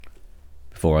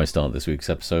Before I start this week's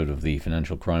episode of the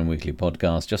Financial Crime Weekly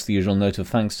podcast, just the usual note of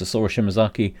thanks to Sora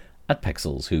Shimazaki at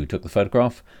Pexels, who took the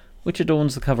photograph, which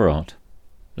adorns the cover art.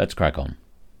 Let's crack on.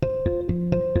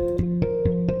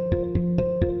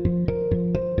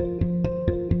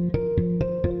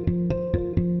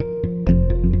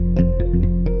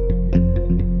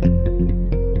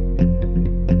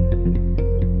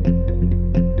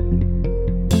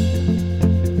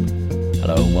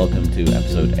 Hello and welcome to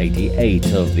episode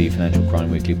 88 of the Financial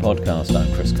Crime Weekly podcast.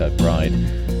 I'm Chris Kirkbride.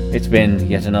 It's been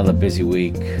yet another busy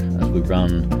week as we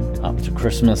run up to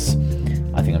Christmas.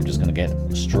 I think I'm just going to get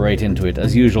straight into it.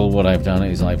 As usual, what I've done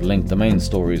is I've linked the main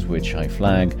stories which I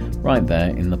flag right there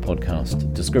in the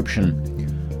podcast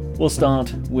description. We'll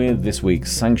start with this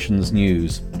week's sanctions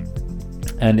news.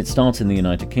 And it starts in the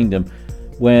United Kingdom,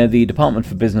 where the Department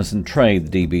for Business and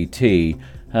Trade, the DBT,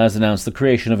 has announced the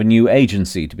creation of a new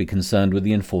agency to be concerned with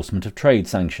the enforcement of trade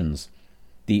sanctions.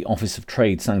 The Office of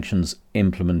Trade Sanctions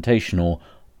Implementation, or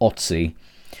OTSI,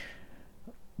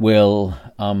 will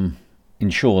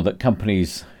ensure that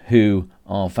companies who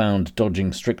are found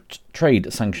dodging strict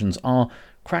trade sanctions are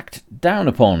cracked down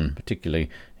upon, particularly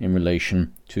in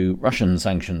relation to Russian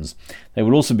sanctions. They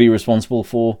will also be responsible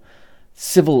for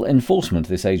civil enforcement.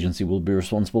 This agency will be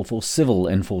responsible for civil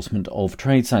enforcement of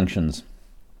trade sanctions.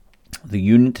 The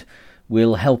unit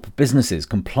will help businesses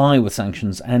comply with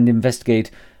sanctions and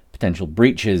investigate potential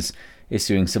breaches,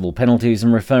 issuing civil penalties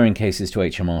and referring cases to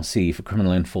HMRC for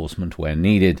criminal enforcement where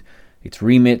needed. Its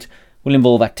remit will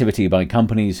involve activity by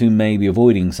companies who may be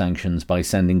avoiding sanctions by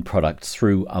sending products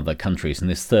through other countries, and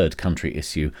this third country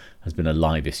issue has been a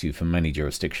live issue for many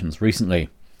jurisdictions recently.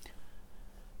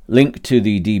 Link to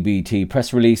the DBT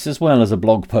press release, as well as a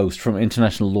blog post from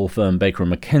international law firm Baker &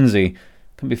 McKenzie,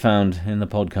 can be found in the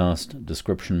podcast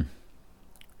description.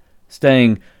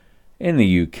 Staying in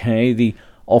the UK, the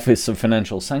Office of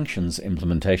Financial Sanctions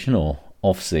Implementation, or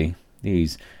OFSI,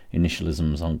 these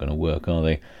initialisms aren't going to work, are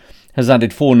they, has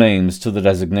added 4 names to the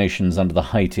designations under the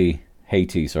Haiti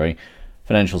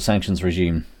financial sanctions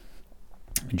regime.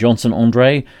 Johnson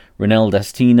Andre, Renel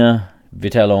Destina,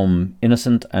 Vitellom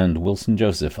Innocent and Wilson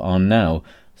Joseph are now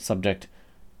subject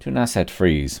to an asset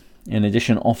freeze. In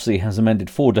addition, OFSI has amended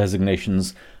 4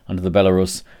 designations under the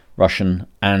Belarus, Russian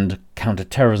and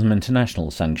Counterterrorism International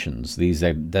sanctions. These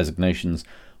designations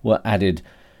were added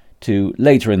to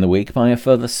later in the week by a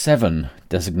further 7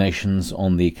 designations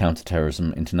on the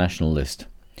Counterterrorism International list.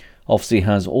 OFSI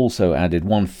has also added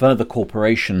 1 further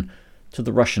corporation to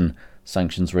the Russian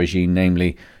sanctions regime,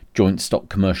 namely Joint Stock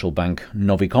Commercial Bank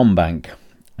Novicombank,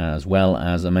 as well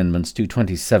as amendments to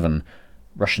 27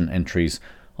 Russian entries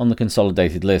on the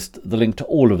consolidated list. The link to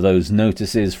all of those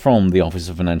notices from the Office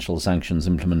of Financial Sanctions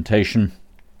Implementation,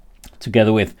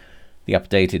 together with the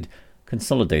updated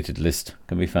consolidated list,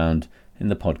 can be found in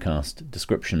the podcast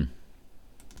description.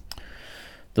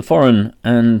 The Foreign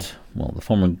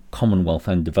Commonwealth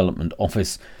and Development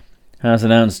Office has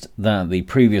announced that the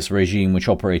previous regime which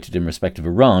operated in respect of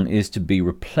Iran is to be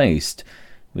replaced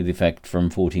with effect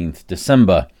from 14th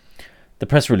December. The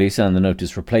press release and the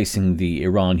notice replacing the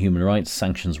Iran human rights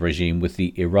sanctions regime with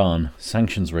the Iran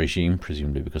sanctions regime,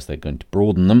 presumably because they're going to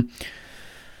broaden them,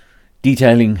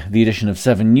 detailing the addition of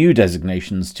 7 new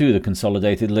designations to the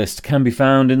consolidated list, can be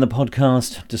found in the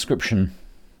podcast description.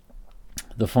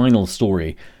 The final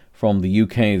story from the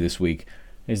UK this week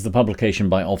is the publication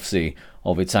by OFSI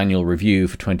of its annual review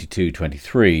for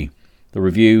 22-23. The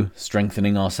review,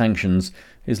 Strengthening Our Sanctions,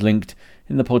 is linked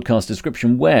in the podcast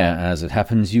description, where, as it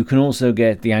happens, you can also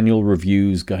get the annual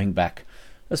reviews going back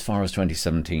as far as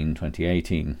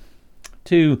 2017-2018.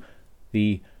 To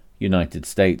the United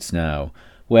States now,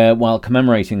 where, while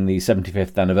commemorating the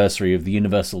 75th anniversary of the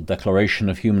Universal Declaration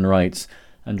of Human Rights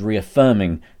and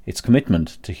reaffirming its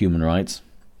commitment to human rights,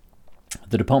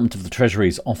 the Department of the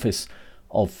Treasury's Office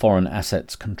of Foreign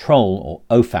Assets Control,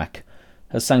 or OFAC,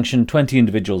 has sanctioned 20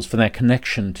 individuals for their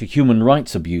connection to human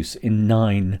rights abuse in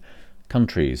 9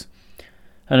 countries.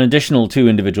 An additional 2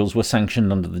 individuals were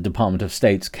sanctioned under the Department of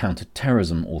State's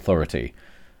Counterterrorism Authority.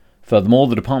 Furthermore,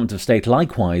 the Department of State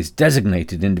likewise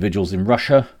designated individuals in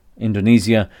Russia,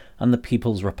 Indonesia and the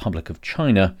People's Republic of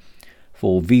China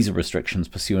for visa restrictions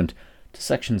pursuant to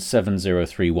Section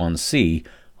 7031C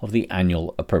of the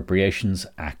Annual Appropriations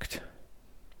Act.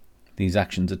 These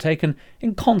actions are taken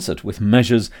in concert with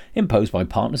measures imposed by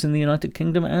partners in the United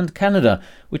Kingdom and Canada,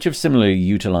 which have similarly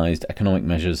utilised economic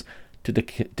measures to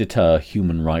deter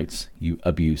human rights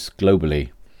abuse globally.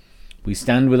 We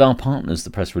stand with our partners, the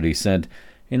press release said,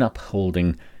 in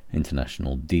upholding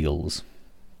international deals.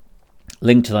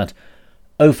 Link to that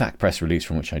OFAC press release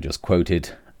from which I just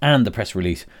quoted, and the press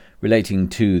release relating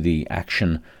to the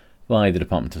action by the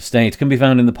Department of State can be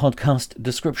found in the podcast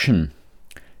description.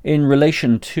 In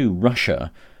relation to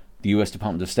Russia, the US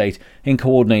Department of State, in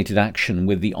coordinated action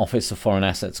with the Office of Foreign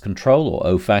Assets Control, or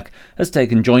OFAC, has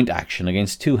taken joint action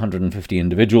against 250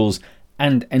 individuals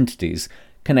and entities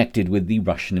connected with the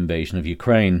Russian invasion of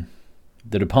Ukraine.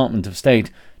 The Department of State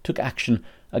took action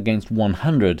against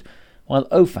 100, while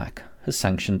OFAC has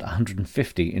sanctioned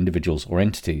 150 individuals or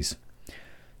entities.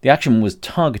 The action was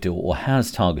targeted, or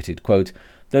has targeted, quote,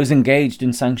 those engaged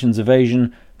in sanctions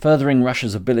evasion, furthering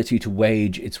Russia's ability to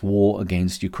wage its war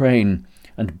against Ukraine,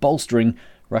 and bolstering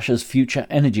Russia's future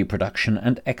energy production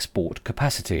and export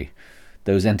capacity.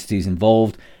 Those entities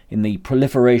involved in the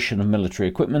proliferation of military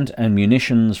equipment and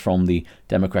munitions from the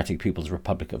Democratic People's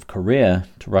Republic of Korea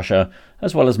to Russia,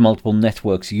 as well as multiple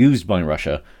networks used by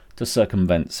Russia to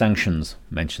circumvent sanctions.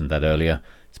 Mentioned that earlier.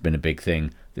 It's been a big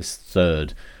thing. This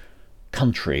third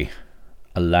country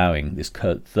allowing this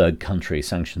third country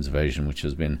sanctions evasion, which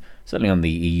has been certainly on the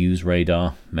EU's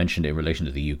radar, mentioned in relation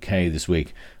to the UK this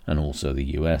week, and also the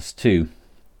US too.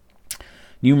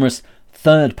 Numerous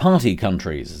third-party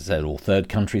countries, as I said, or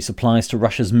third-country supplies to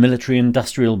Russia's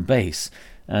military-industrial base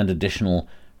and additional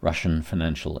Russian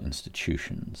financial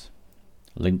institutions.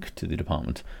 Link to the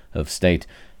Department of State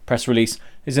press release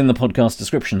is in the podcast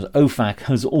descriptions. OFAC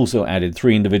has also added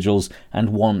 3 individuals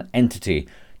and 1 entity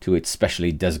to its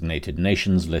specially designated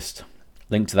nations list.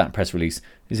 Link to that press release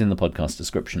is in the podcast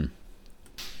description.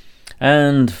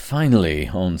 And finally,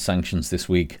 on sanctions this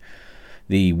week,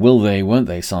 the will they, won't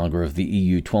they saga of the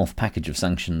EU 12th package of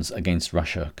sanctions against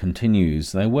Russia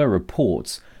continues. There were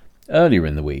reports earlier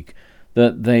in the week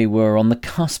that they were on the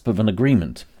cusp of an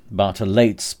agreement, but a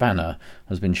late spanner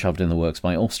has been shoved in the works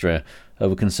by Austria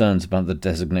over concerns about the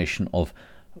designation of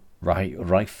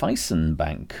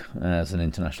Raiffeisenbank as an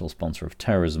international sponsor of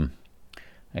terrorism.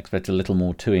 Expect a little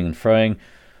more toing and froing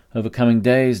over coming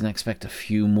days, and expect a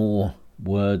few more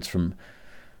words from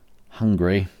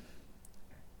Hungary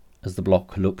as the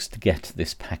bloc looks to get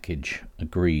this package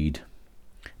agreed.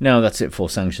 Now that's it for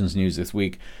sanctions news this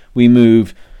week. We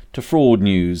move to fraud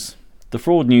news. The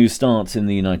fraud news starts in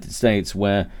the United States,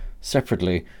 where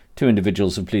separately 2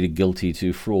 individuals have pleaded guilty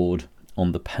to fraud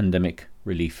on the pandemic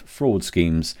relief fraud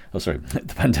schemes.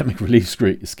 The pandemic relief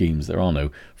schemes. There are no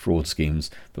fraud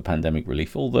schemes for pandemic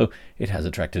relief, although it has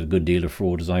attracted a good deal of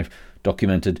fraud, as I've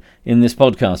documented in this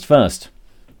podcast. First,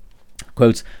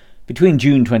 quote, between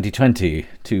June 2020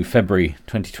 to February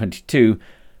 2022,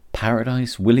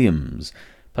 Paradise Williams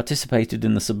participated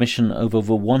in the submission of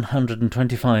over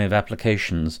 125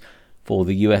 applications for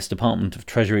the US Department of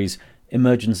Treasury's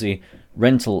Emergency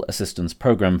Rental Assistance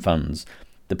Program funds,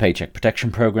 the Paycheck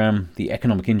Protection Program, the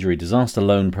Economic Injury Disaster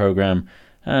Loan Program,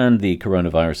 and the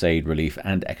Coronavirus Aid Relief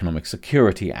and Economic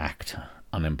Security Act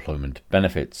unemployment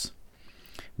benefits.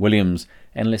 Williams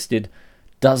enlisted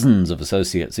dozens of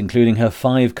associates, including her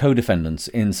 5 co-defendants,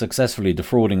 in successfully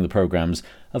defrauding the programs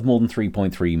of more than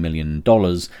 $3.3 million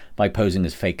by posing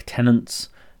as fake tenants,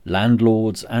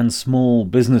 landlords, and small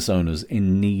business owners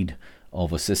in need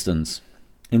of assistance.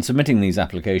 In submitting these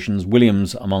applications,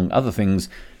 Williams, among other things,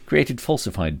 created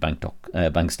falsified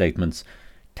bank statements,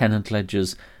 tenant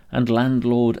ledgers, and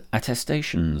landlord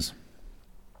attestations.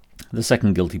 The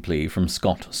second guilty plea from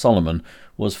Scott Solomon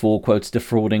was for, quotes,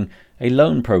 defrauding a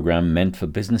loan program meant for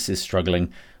businesses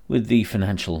struggling with the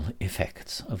financial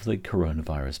effects of the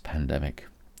coronavirus pandemic.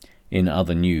 In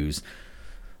other news,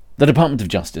 the Department of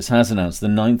Justice has announced the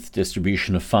 9th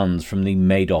distribution of funds from the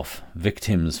Madoff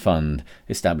Victims Fund,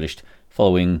 established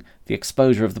following the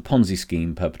exposure of the Ponzi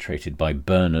scheme perpetrated by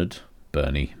Bernie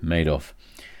Madoff.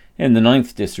 In the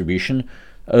 9th distribution,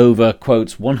 over,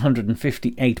 quotes,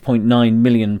 £158.9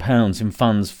 million in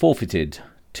funds forfeited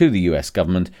to the US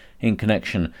government in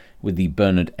connection with the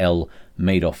Bernard L.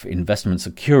 Madoff investment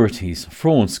securities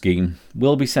fraud scheme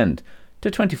will be sent to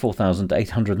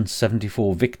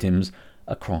 24,874 victims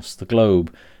across the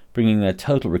globe, bringing their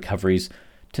total recoveries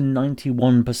to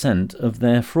 91% of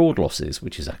their fraud losses,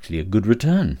 which is actually a good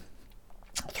return.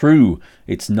 Through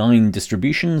its 9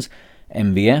 distributions,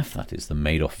 MVF, that is the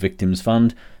Madoff Victims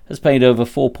Fund, has paid over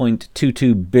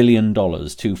 $4.22 billion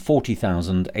to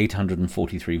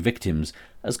 40,843 victims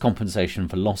as compensation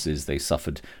for losses they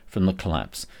suffered from the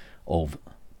collapse of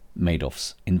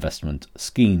Madoff's investment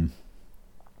scheme.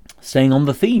 Staying on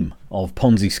the theme of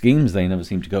Ponzi schemes, they never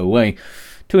seem to go away,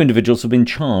 2 individuals have been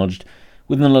charged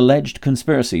with an alleged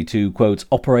conspiracy to, quote,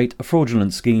 operate a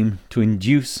fraudulent scheme to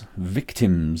induce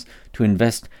victims to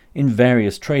invest in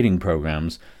various trading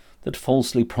programs that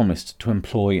falsely promised to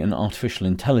employ an artificial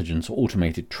intelligence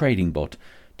automated trading bot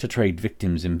to trade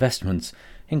victims' investments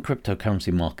in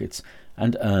cryptocurrency markets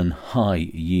and earn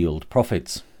high-yield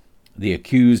profits. The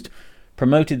accused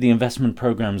promoted the investment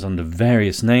programs under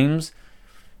various names,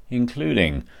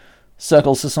 including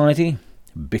Circle Society,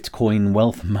 Bitcoin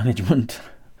Wealth Management,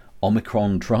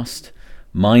 Omicron Trust,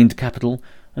 Mind Capital,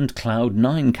 and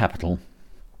Cloud9 Capital.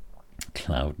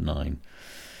 Cloud9.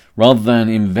 Rather than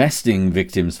investing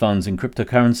victims' funds in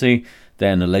cryptocurrency,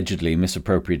 then allegedly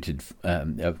misappropriated.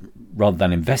 Rather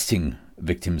than investing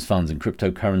victims' funds in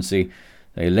cryptocurrency,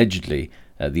 the allegedly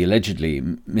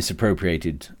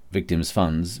misappropriated victims'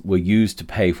 funds were used to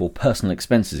pay for personal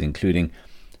expenses, including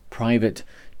private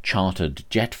chartered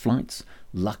jet flights,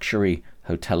 luxury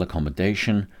hotel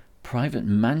accommodation, private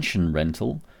mansion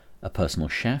rental, a personal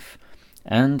chef,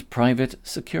 and private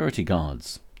security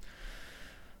guards.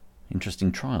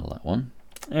 Interesting trial, that one.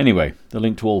 Anyway, the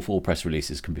link to all 4 press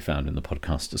releases can be found in the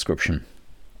podcast description.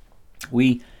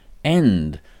 We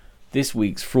end this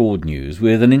week's fraud news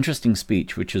with an interesting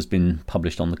speech which has been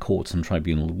published on the Courts and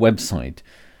Tribunal website,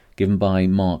 given by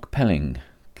Mark Pelling,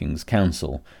 King's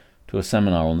Counsel, to a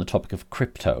seminar on the topic of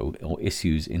crypto or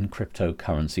issues in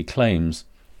cryptocurrency claims.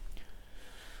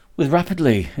 With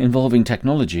rapidly evolving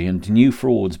technology and new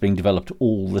frauds being developed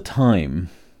all the time,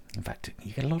 in fact,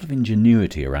 you get a lot of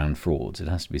ingenuity around frauds, it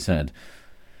has to be said,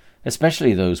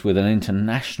 especially those with an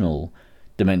international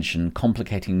dimension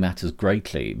complicating matters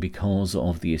greatly because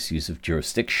of the issues of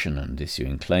jurisdiction and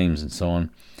issuing claims and so on.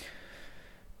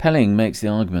 Pelling makes the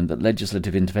argument that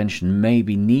legislative intervention may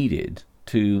be needed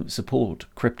to support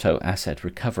crypto asset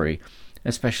recovery,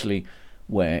 especially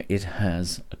where it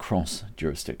has a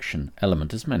cross-jurisdiction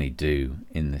element, as many do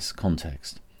in this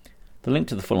context. The link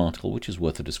to the full article, which is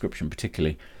worth a description,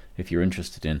 particularly if you're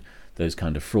interested in those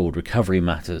kind of fraud recovery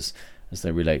matters as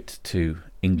they relate to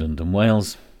England and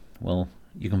Wales, well,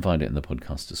 you can find it in the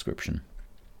podcast description.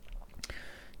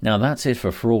 Now that's it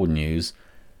for fraud news.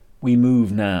 We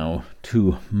move now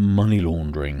to money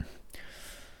laundering,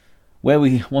 where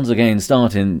we once again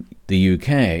start in the UK,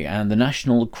 and the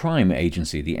National Crime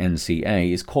Agency, the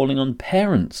NCA, is calling on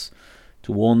parents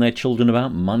to warn their children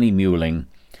about money muling.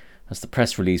 As the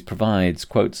press release provides,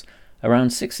 quotes, around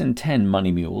 6 in 10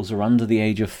 money mules are under the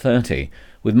age of 30,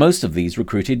 with most of these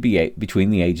recruited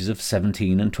between the ages of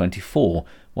 17 and 24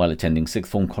 while attending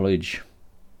sixth form college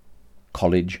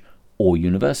or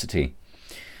university.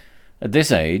 At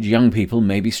this age, young people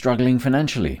may be struggling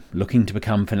financially, looking to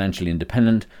become financially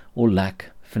independent, or lack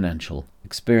financial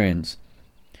experience,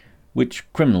 which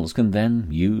criminals can then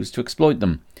use to exploit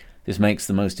them. This makes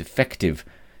the most effective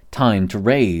time to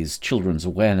raise children's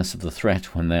awareness of the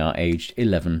threat when they are aged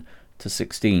 11 to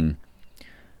 16.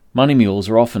 Money mules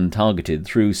are often targeted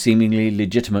through seemingly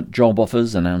legitimate job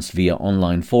offers announced via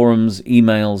online forums,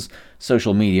 emails,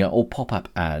 social media, or pop-up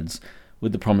ads,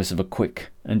 with the promise of a quick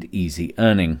and easy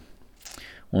earning.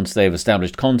 Once they have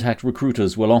established contact,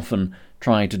 recruiters will often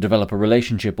try to develop a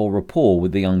relationship or rapport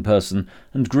with the young person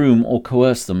and groom or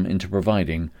coerce them into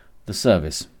providing the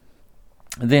service.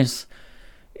 This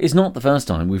is not the first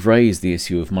time we've raised the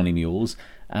issue of money mules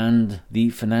and the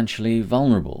financially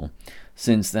vulnerable,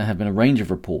 since there have been a range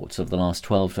of reports over the last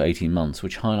 12 to 18 months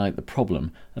which highlight the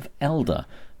problem of elder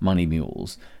money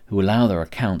mules who allow their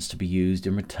accounts to be used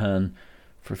in return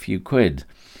for a few quid.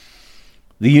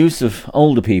 The use of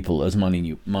older people as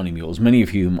money mules, many of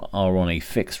whom are on a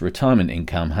fixed retirement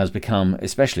income, has become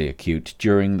especially acute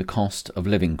during the cost of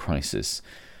living crisis.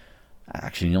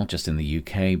 Actually, not just in the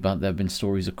UK, but there have been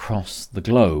stories across the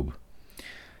globe.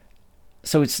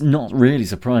 So it's not really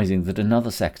surprising that another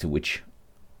sector which,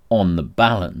 on the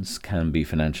balance, can be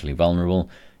financially vulnerable,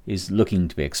 is looking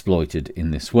to be exploited in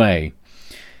this way.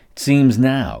 It seems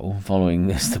now, following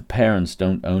this, that parents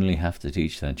don't only have to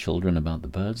teach their children about the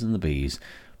birds and the bees,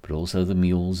 but also the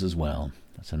mules as well.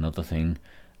 That's another thing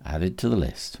added to the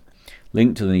list.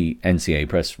 Link to the NCA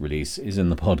press release is in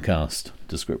the podcast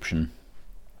description.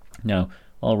 Now,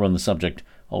 while we're on the subject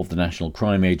of the National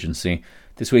Crime Agency,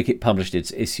 this week it published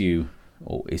its issue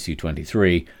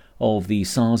 23, of the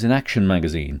SARS in Action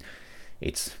magazine.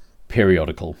 It's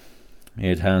periodical.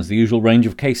 It has the usual range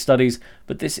of case studies,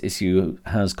 but this issue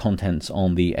has contents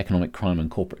on the Economic Crime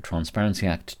and Corporate Transparency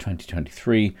Act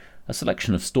 2023, a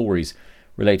selection of stories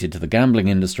related to the gambling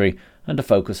industry, and a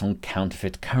focus on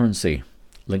counterfeit currency.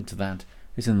 Link to that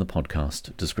is in the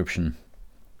podcast description.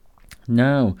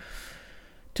 Now,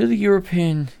 to the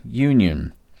European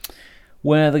Union,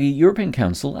 where the European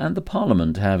Council and the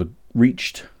Parliament have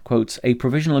reached, quotes, a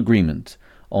provisional agreement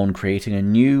on creating a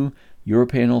new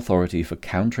European authority for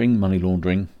countering money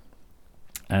laundering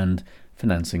and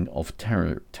financing of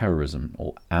terrorism,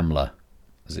 or AMLA,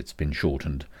 as it's been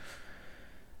shortened.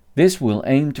 This will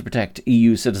aim to protect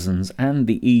EU citizens and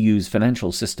the EU's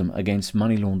financial system against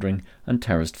money laundering and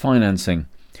terrorist financing,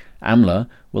 AMLA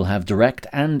will have direct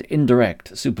and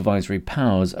indirect supervisory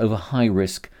powers over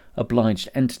high-risk obliged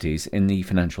entities in the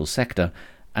financial sector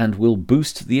and will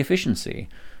boost the efficiency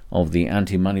of the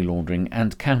anti-money laundering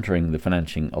and countering the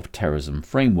financing of terrorism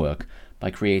framework by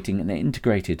creating an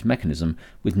integrated mechanism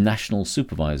with national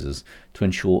supervisors to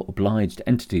ensure obliged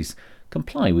entities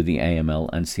comply with the AML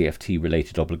and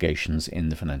CFT-related obligations in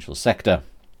the financial sector.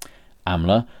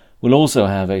 AMLA will also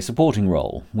have a supporting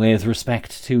role with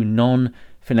respect to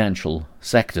non-financial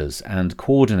sectors and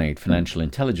coordinate financial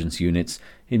intelligence units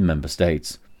in member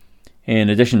states. In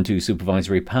addition to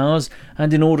supervisory powers,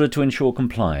 and in order to ensure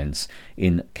compliance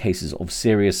in cases of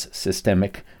serious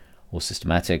systematic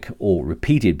or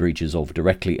repeated breaches of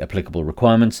directly applicable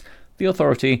requirements, the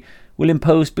authority will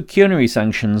impose pecuniary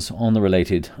sanctions on the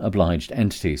related obliged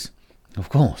entities. Of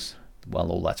course, well,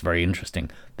 all that's very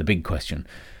interesting. The big question,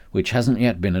 which hasn't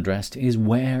yet been addressed, is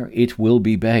where it will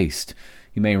be based.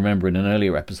 You may remember in an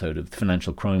earlier episode of the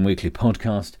Financial Crime Weekly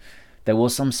podcast, there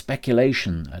was some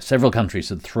speculation. Several countries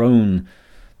had thrown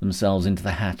themselves into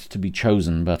the hat to be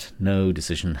chosen, but no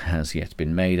decision has yet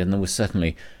been made, and there was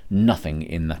certainly nothing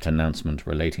in that announcement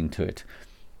relating to it.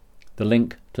 The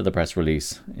link to the press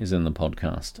release is in the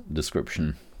podcast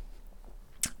description.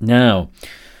 Now,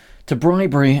 to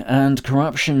bribery and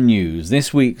corruption news.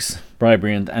 This week's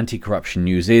bribery and anti-corruption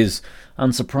news is,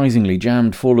 unsurprisingly,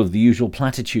 jammed full of the usual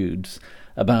platitudes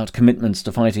about commitments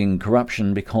to fighting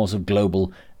corruption because of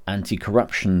Global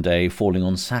Anti-Corruption Day falling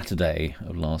on Saturday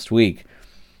of last week.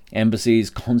 Embassies,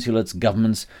 consulates,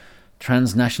 governments,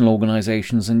 transnational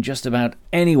organisations, and just about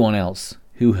anyone else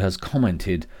who has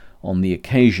commented on the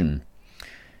occasion.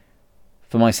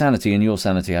 For my sanity and your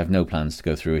sanity, I have no plans to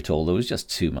go through it all. There was just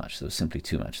too much. There was simply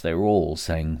too much. They were all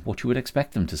saying what you would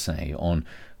expect them to say on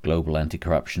Global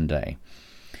Anti-Corruption Day.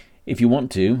 If you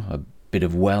want to, a bit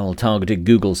of well-targeted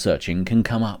Google searching can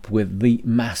come up with the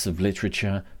mass of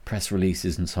literature, press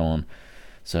releases and so on.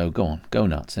 So go on, go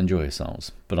nuts, enjoy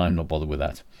yourselves. But I'm not bothered with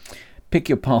that. Pick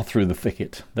your path through the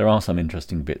thicket. There are some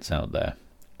interesting bits out there,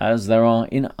 as there are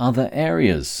in other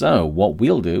areas. So what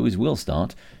we'll do is we'll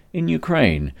start in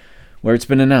Ukraine, where it's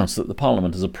been announced that the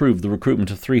Parliament has approved the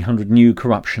recruitment of 300 new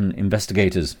corruption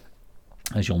investigators.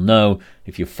 As you'll know,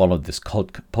 if you've followed this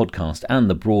podcast and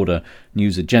the broader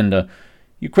news agenda,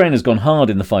 Ukraine has gone hard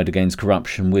in the fight against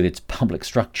corruption with its public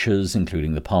structures,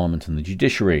 including the Parliament and the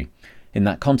judiciary. In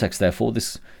that context, therefore,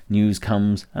 this news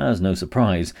comes as no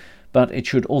surprise, but it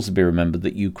should also be remembered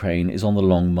that Ukraine is on the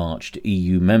long march to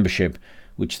EU membership,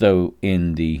 which, though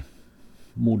in the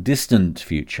more distant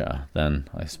future than,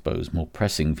 I suppose, more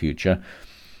pressing future,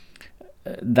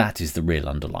 that is the real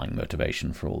underlying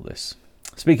motivation for all this.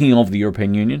 Speaking of the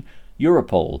European Union,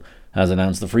 Europol has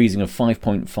announced the freezing of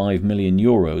 €5.5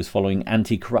 million following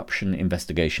anti-corruption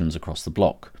investigations across the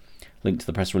bloc. Link to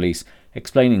the press release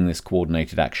explaining this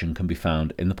coordinated action can be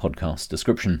found in the podcast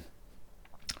description.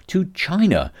 To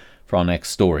China for our next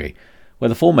story, where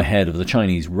the former head of the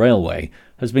Chinese railway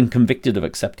has been convicted of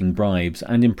accepting bribes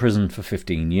and imprisoned for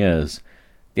 15 years.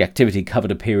 The activity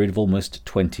covered a period of almost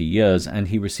 20 years, and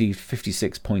he received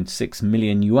 56.6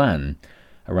 million yuan,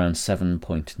 around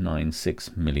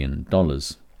 $7.96 million.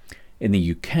 In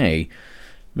the UK,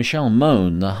 Michelle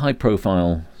Mone, the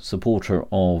high-profile supporter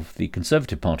of the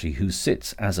Conservative Party who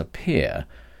sits as a peer,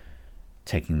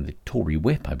 taking the Tory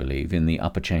whip, I believe, in the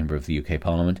upper chamber of the UK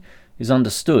Parliament, is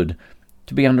understood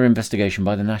to be under investigation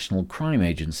by the National Crime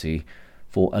Agency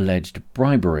for alleged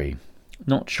bribery.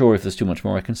 Not sure if there's too much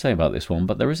more I can say about this one,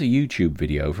 but there is a YouTube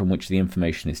video from which the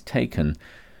information is taken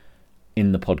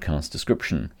in the podcast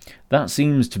description. That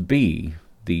seems to be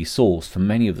the source for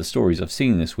many of the stories I've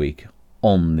seen this week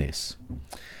on this.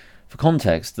 For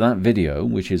context, that video,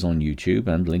 which is on YouTube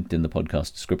and linked in the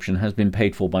podcast description, has been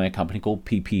paid for by a company called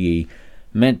PPE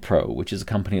MedPro, which is a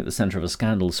company at the centre of a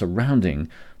scandal surrounding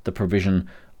the provision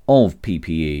of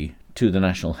PPE to the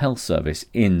National Health Service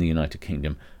in the United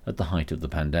Kingdom at the height of the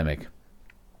pandemic.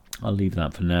 I'll leave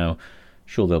that for now.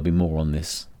 Sure, there'll be more on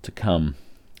this to come.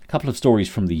 A couple of stories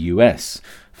from the US.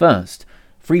 First,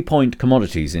 Freepoint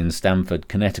Commodities in Stamford,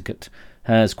 Connecticut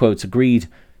has, quotes, agreed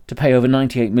to pay over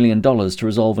 $98 million to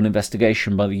resolve an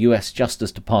investigation by the US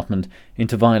Justice Department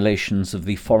into violations of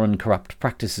the Foreign Corrupt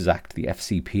Practices Act, the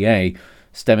FCPA,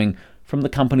 stemming from the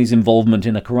company's involvement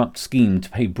in a corrupt scheme to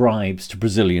pay bribes to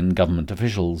Brazilian government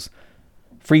officials.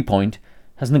 Freepoint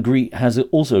has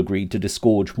also agreed to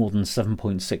disgorge more than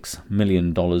 $7.6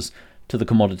 million to the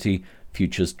Commodity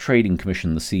Futures Trading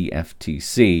Commission, the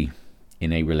CFTC,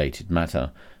 in a related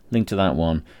matter. Link to that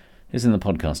one is in the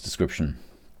podcast description.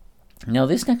 Now,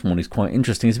 this next one is quite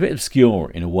interesting. It's a bit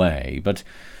obscure in a way, but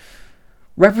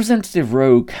Representative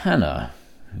Ro Khanna,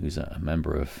 who's a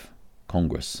member of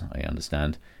Congress, I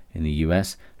understand, in the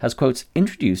US, has, quotes,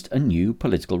 introduced a new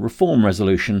political reform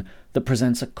resolution that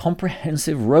presents a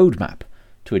comprehensive roadmap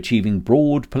to achieving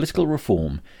broad political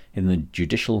reform in the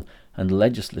judicial and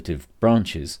legislative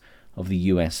branches of the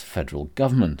US federal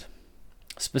government.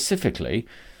 Specifically,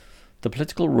 the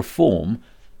political reform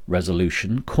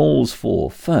resolution calls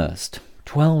for, first,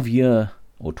 12-year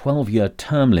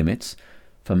term limits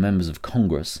for members of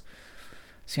Congress.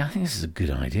 See, I think this is a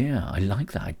good idea. I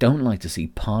like that. I don't like to see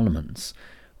parliaments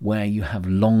where you have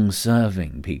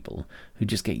long-serving people who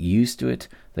just get used to it.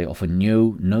 They offer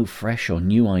no fresh or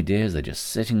new ideas. They're just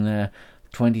sitting there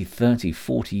 20, 30,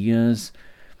 40 years.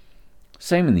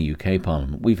 Same in the UK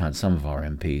Parliament. We've had some of our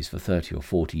MPs for 30 or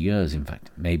 40 years, in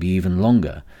fact, maybe even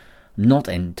longer. Not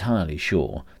entirely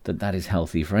sure that is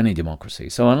healthy for any democracy.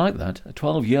 So I like that. A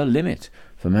 12-year limit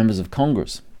for members of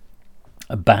Congress.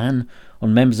 A ban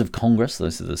on members of Congress,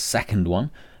 this is the second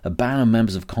one, a ban on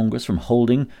members of Congress from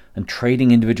holding and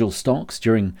trading individual stocks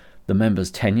during the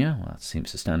member's tenure. Well, that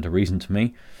seems to stand to reason to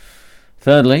me.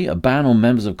 Thirdly, a ban on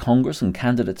members of Congress and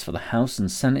candidates for the House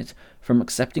and Senate from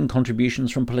accepting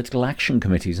contributions from political action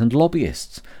committees and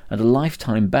lobbyists, and a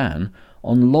lifetime ban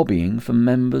on lobbying for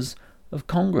members of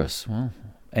Congress. Well,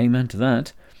 amen to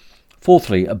that.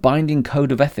 Fourthly, a binding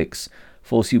code of ethics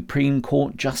for Supreme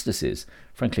Court justices.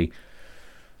 Frankly,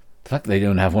 the fact that they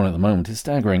don't have one at the moment is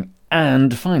staggering.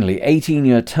 And finally,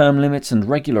 18-year term limits and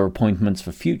regular appointments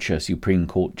for future Supreme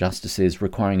Court justices,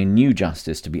 requiring a new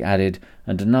justice to be added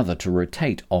and another to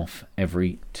rotate off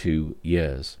every 2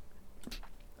 years.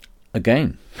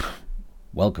 Again,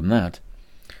 welcome that.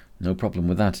 No problem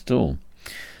with that at all.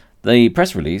 The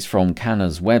press release from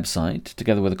CANA's website,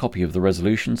 together with a copy of the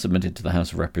resolution submitted to the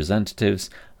House of Representatives,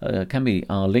 can be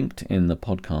linked in the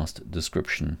podcast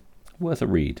description. Worth a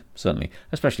read, certainly,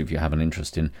 especially if you have an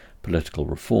interest in political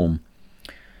reform.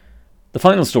 The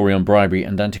final story on bribery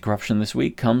and anti-corruption this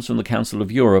week comes from the Council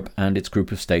of Europe and its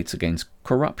Group of States Against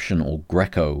Corruption, or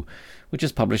GRECO, which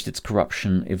has published its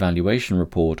corruption evaluation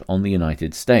report on the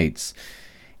United States.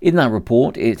 In that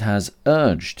report, it has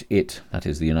urged that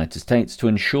is the United States, to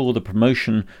ensure the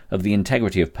promotion of the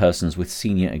integrity of persons with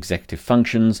senior executive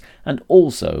functions and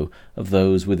also of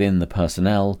those within the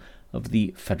personnel of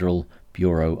the Federal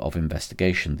Bureau of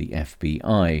Investigation, the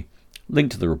FBI.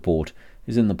 Link to the report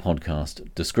is in the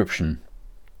podcast description.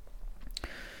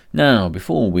 Now,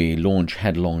 before we launch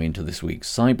headlong into this week's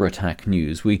cyber attack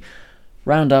news, we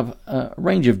round up a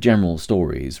range of general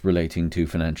stories relating to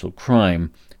financial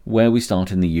crime, where we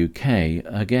start in the UK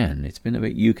again. It's been a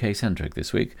bit UK-centric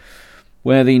this week,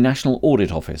 where the National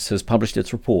Audit Office has published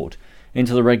its report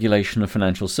into the regulation of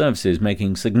financial services,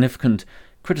 making significant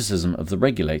criticism of the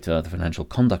regulator, the Financial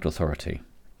Conduct Authority,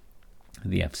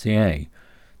 the FCA.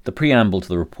 The preamble to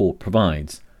the report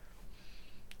provides: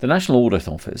 the National Audit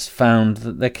Office found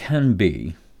that there can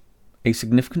be a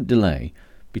significant delay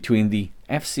between the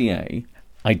FCA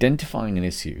identifying an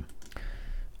issue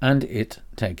and it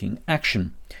taking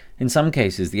action. In some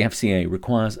cases, the FCA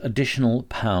requires additional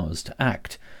powers to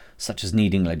act, such as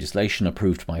needing legislation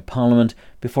approved by Parliament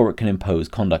before it can impose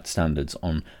conduct standards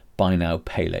on buy now,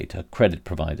 pay later credit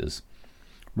providers.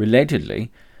 Relatedly,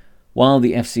 while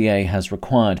the FCA has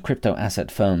required crypto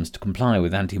asset firms to comply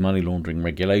with anti-money laundering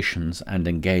regulations and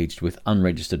engaged with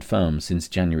unregistered firms since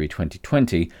January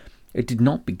 2020, it did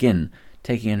not begin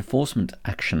taking enforcement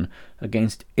action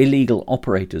against illegal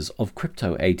operators of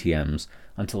crypto ATMs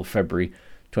until February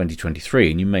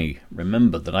 2023. And you may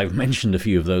remember that I've mentioned a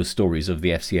few of those stories of the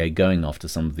FCA going after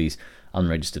some of these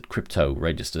unregistered crypto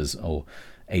registers or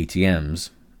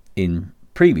ATMs in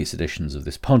previous editions of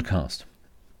this podcast.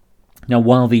 Now,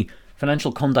 while the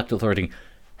Financial Conduct Authority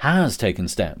has taken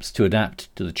steps to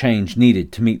adapt to the change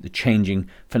needed to meet the changing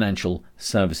financial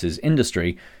services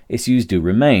industry, issues do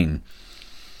remain.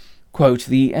 Quote,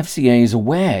 the FCA is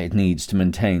aware it needs to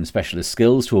maintain specialist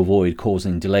skills to avoid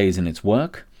causing delays in its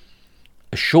work.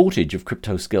 A shortage of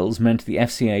crypto skills meant the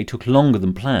FCA took longer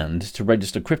than planned to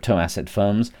register crypto asset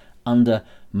firms under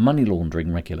money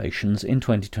laundering regulations in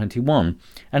 2021,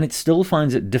 and it still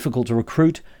finds it difficult to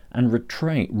recruit and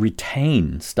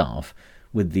retain staff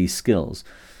with these skills,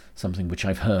 something which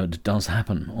I've heard does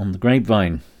happen on the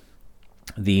grapevine.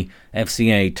 The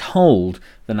FCA told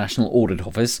the National Audit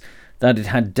Office that it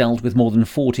had dealt with more than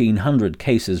 1,400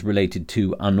 cases related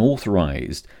to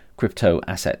unauthorized crypto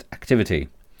asset activity.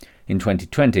 In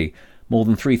 2020, more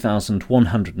than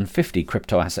 3,150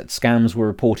 crypto asset scams were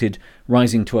reported,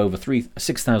 rising to over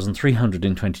 6,300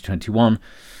 in 2021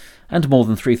 and more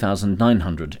than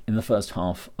 3,900 in the first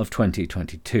half of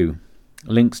 2022.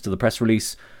 Links to the press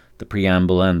release, the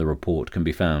preamble and the report can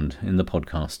be found in the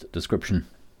podcast description.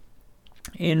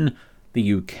 In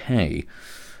the UK.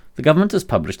 The government has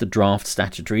published a draft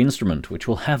statutory instrument which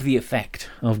will have the effect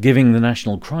of giving the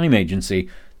National Crime Agency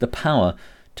the power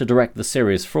to direct the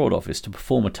Serious Fraud Office to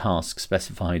perform a task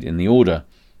specified in the order.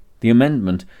 The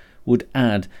amendment would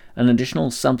add an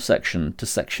additional subsection to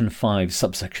Section 5,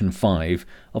 subsection 5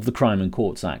 of the Crime and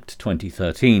Courts Act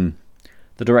 2013.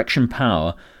 The direction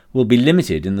power will be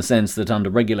limited in the sense that under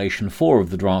Regulation 4 of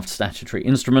the draft statutory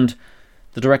instrument,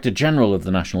 the Director General of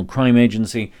the National Crime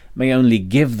Agency may only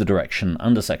give the direction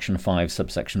under Section 5,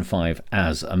 subsection 5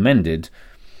 as amended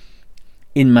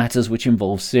in matters which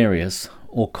involve serious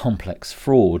or complex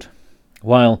fraud.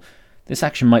 While this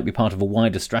action might be part of a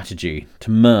wider strategy to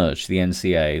merge the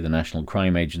NCA, the National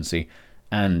Crime Agency,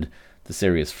 and the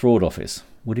Serious Fraud Office,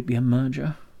 would it be a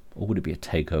merger or would it be a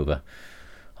takeover?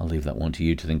 I'll leave that one to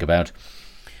you to think about.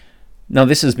 Now,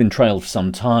 this has been trailed for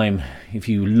some time. If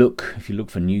you look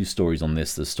for news stories on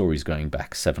this, there's stories going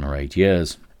back 7 or 8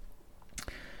 years.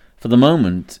 For the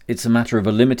moment, it's a matter of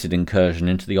a limited incursion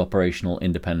into the operational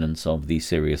independence of the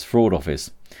Serious Fraud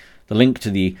Office. The link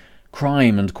to the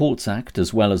Crime and Courts Act,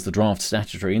 as well as the draft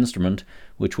statutory instrument,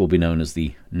 which will be known as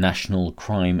the National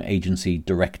Crime Agency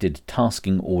Directed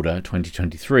Tasking Order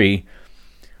 2023,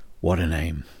 what a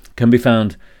name, can be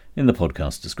found in the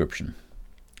podcast description.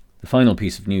 The final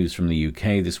piece of news from the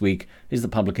UK this week is the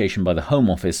publication by the Home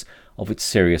Office of its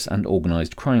Serious and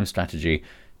Organised Crime Strategy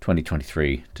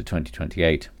 2023 to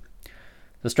 2028.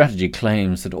 The strategy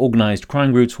claims that organised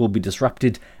crime groups will be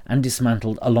disrupted and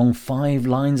dismantled along 5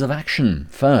 lines of action.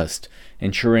 First,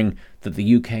 ensuring that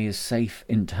the UK is safe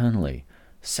internally.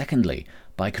 Secondly,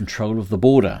 by control of the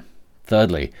border.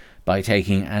 Thirdly, by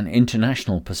taking an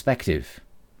international perspective.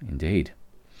 Indeed.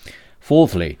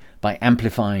 Fourthly, by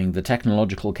amplifying the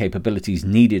technological capabilities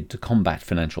needed to combat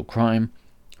financial crime.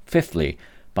 Fifthly,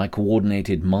 by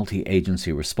coordinated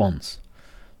multi-agency response.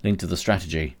 Link to the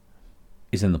strategy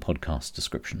is in the podcast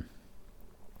description.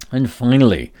 And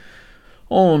finally,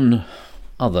 on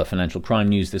other financial crime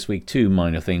news this week, 2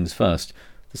 minor things. First,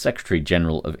 the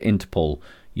Secretary-General of Interpol,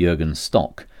 Jürgen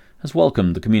Stock, has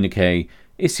welcomed the communiqué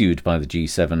issued by the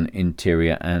G7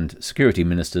 Interior and Security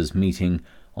Ministers meeting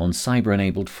on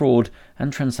cyber-enabled fraud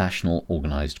and transnational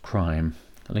organised crime.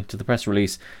 A link to the press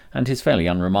release and his fairly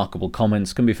unremarkable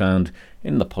comments can be found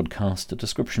in the podcast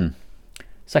description.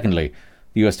 Secondly,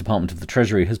 the US Department of the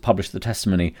Treasury has published the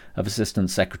testimony of Assistant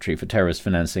Secretary for Terrorist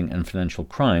Financing and Financial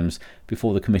Crimes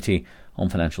before the Committee on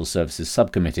Financial Services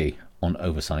Subcommittee on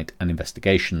Oversight and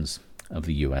Investigations of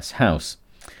the US House.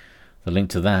 The link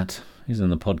to that is in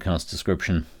the podcast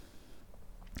description.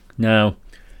 Now,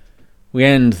 we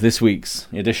end this week's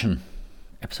edition,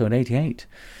 episode 88,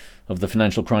 of the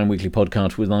Financial Crime Weekly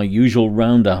podcast with our usual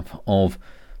roundup of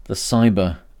the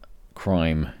cyber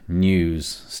crime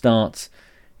news. Starts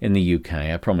in the UK.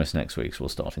 I promise next week's will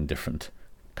start in different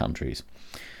countries.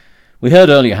 We heard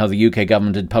earlier how the UK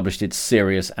government had published its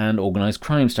Serious and Organised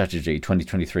Crime Strategy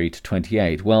 2023 to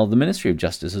 28. Well, the Ministry of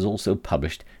Justice has also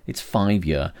published its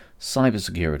 5-year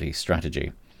cybersecurity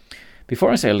strategy. Before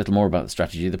I say a little more about the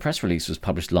strategy, the press release was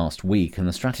published last week and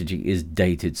the strategy is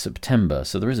dated September,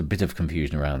 so there is a bit of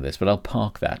confusion around this, but I'll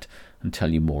park that and tell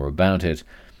you more about it.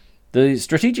 The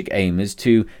strategic aim is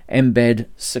to embed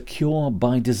secure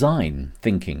by design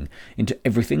thinking into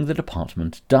everything the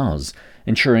department does,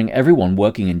 ensuring everyone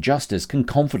working in justice can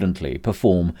confidently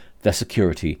perform their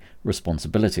security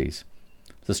responsibilities.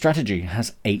 The strategy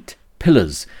has 8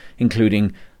 pillars,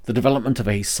 including the development of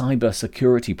a cyber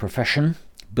security profession,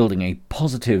 building a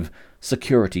positive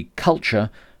security culture,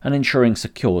 and ensuring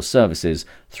secure services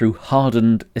through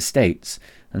hardened estates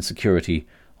and security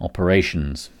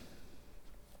operations.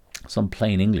 Some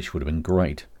plain English would have been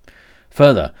great.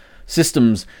 Further,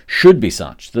 systems should be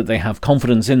such that they have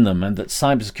confidence in them and that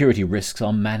cybersecurity risks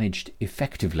are managed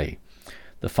effectively.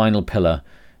 The final pillar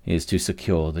is to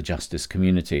secure the justice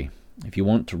community. If you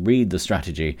want to read the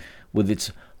strategy with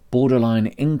its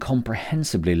borderline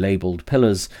incomprehensibly labelled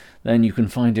pillars, then you can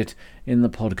find it in the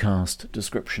podcast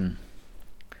description.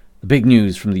 The big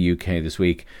news from the UK this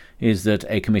week is that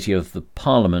a committee of the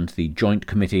Parliament, the Joint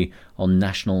Committee on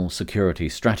National Security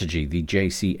Strategy, the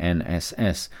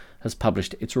JCNSS, has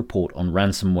published its report on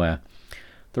ransomware.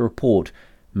 The report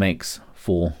makes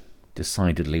for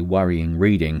decidedly worrying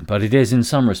reading, but it is in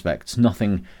some respects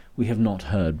nothing we have not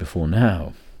heard before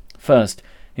now. First,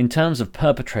 in terms of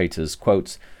perpetrators,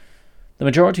 quotes, the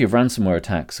majority of ransomware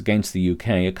attacks against the UK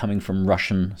are coming from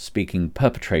Russian-speaking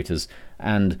perpetrators,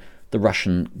 and the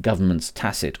Russian government's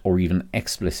tacit or even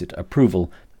explicit approval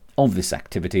of this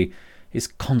activity is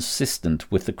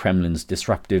consistent with the Kremlin's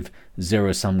disruptive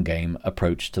zero-sum game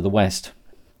approach to the West.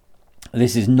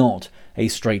 This is not a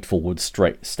straightforward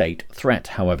state threat,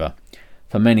 however.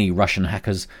 For many Russian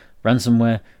hackers,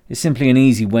 ransomware is simply an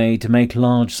easy way to make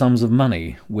large sums of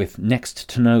money with next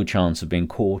to no chance of being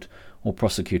caught or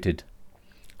prosecuted.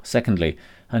 Secondly,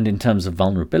 and in terms of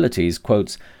vulnerabilities,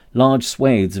 quotes, large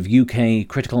swathes of UK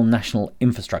critical national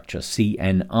infrastructure,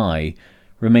 CNI,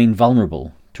 remain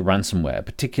vulnerable to ransomware,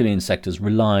 particularly in sectors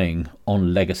relying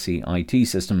on legacy IT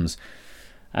systems.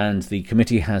 And the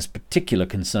committee has particular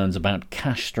concerns about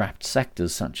cash-strapped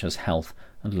sectors such as health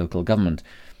and local government.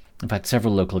 In fact,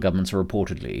 several local governments are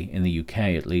reportedly, in the UK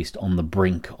at least, on the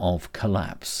brink of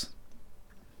collapse.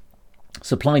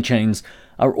 Supply chains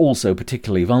are also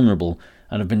particularly vulnerable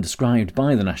and have been described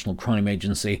by the National Crime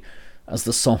Agency as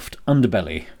the soft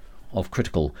underbelly of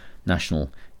critical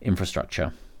national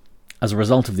infrastructure. As a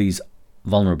result of these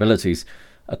vulnerabilities,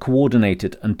 a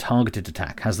coordinated and targeted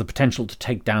attack has the potential to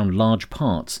take down large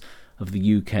parts of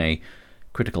the UK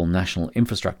critical national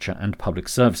infrastructure and public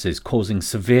services, causing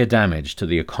severe damage to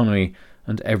the economy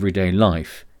and everyday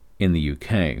life in the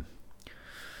UK.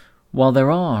 While there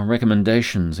are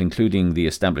recommendations, including the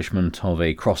establishment of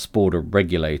a cross-border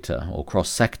regulator, or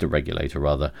cross-sector regulator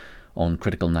rather, on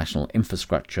critical national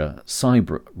infrastructure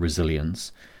cyber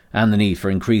resilience, and the need for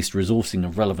increased resourcing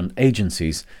of relevant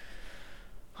agencies,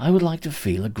 I would like to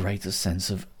feel a greater sense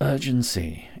of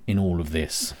urgency in all of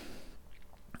this.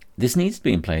 This needs to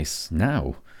be in place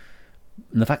now.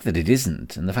 And the fact that it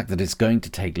isn't, and the fact that it's going to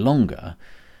take longer,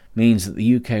 means that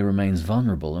the UK remains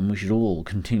vulnerable, and we should all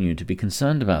continue to be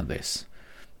concerned about this.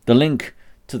 The link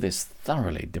to this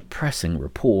thoroughly depressing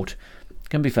report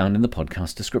can be found in the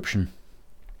podcast description.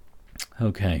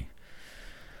 Okay,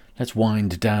 let's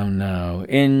wind down now.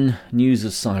 In news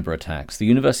of cyber attacks, the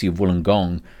University of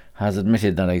Wollongong has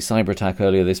admitted that a cyber attack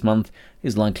earlier this month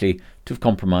is likely to have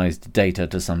compromised data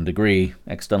to some degree.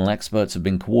 External experts have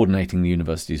been coordinating the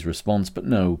university's response, but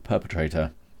no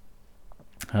perpetrator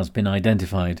has been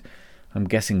identified. I'm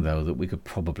guessing, though, that we could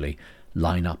probably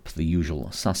line up the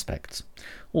usual suspects.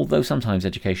 Although sometimes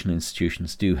educational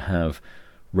institutions do have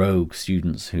rogue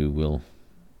students who will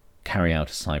carry out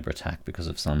a cyber attack because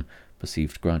of some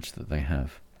perceived grudge that they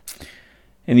have.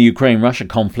 In the Ukraine-Russia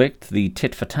conflict, the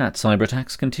tit-for-tat cyber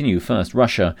attacks continue. First,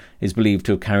 Russia is believed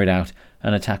to have carried out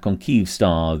an attack on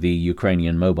Kyivstar, the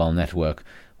Ukrainian mobile network,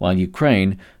 while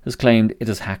Ukraine has claimed it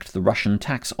has hacked the Russian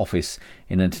tax office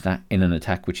in an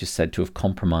attack which is said to have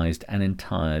compromised an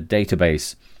entire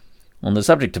database. On the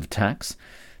subject of attacks,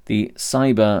 the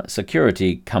cyber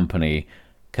security company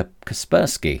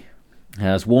Kaspersky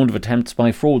has warned of attempts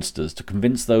by fraudsters to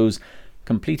convince those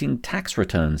completing tax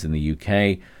returns in the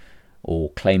UK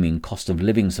or claiming cost of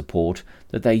living support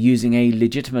that they're using a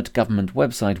legitimate government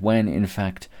website when, in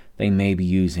fact, they may be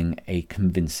using a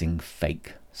convincing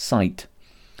fake site.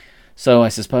 So I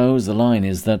suppose the line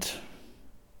is that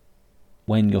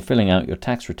when you're filling out your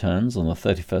tax returns on the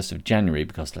 31st of January,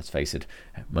 because let's face it,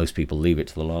 most people leave it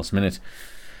to the last minute,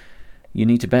 you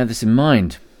need to bear this in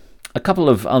mind. A couple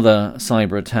of other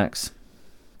cyber attacks.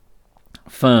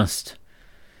 First,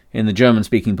 in the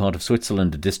German-speaking part of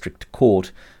Switzerland, a district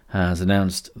court has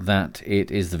announced that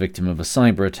it is the victim of a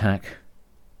cyber attack,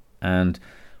 and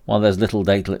while there's little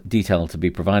detail to be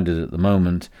provided at the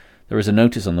moment, there is a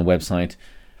notice on the website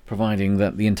providing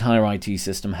that the entire IT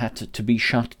system had to be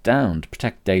shut down to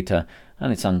protect data,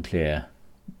 and it's unclear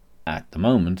at the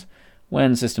moment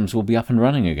when systems will be up and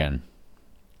running again.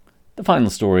 The final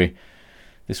story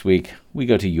this week, we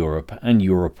go to Europe and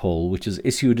Europol, which has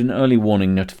issued an early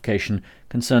warning notification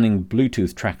concerning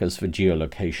Bluetooth trackers for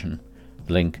geolocation.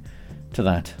 The link to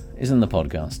that is in the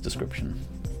podcast description.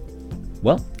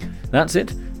 Well, that's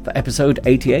it for episode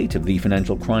 88 of the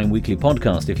Financial Crime Weekly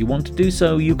podcast. If you want to do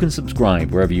so, you can subscribe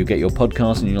wherever you get your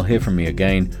podcasts, and you'll hear from me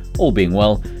again, all being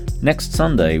well, next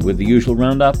Sunday with the usual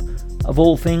roundup of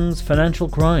all things financial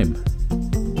crime.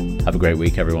 Have a great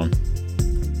week, everyone.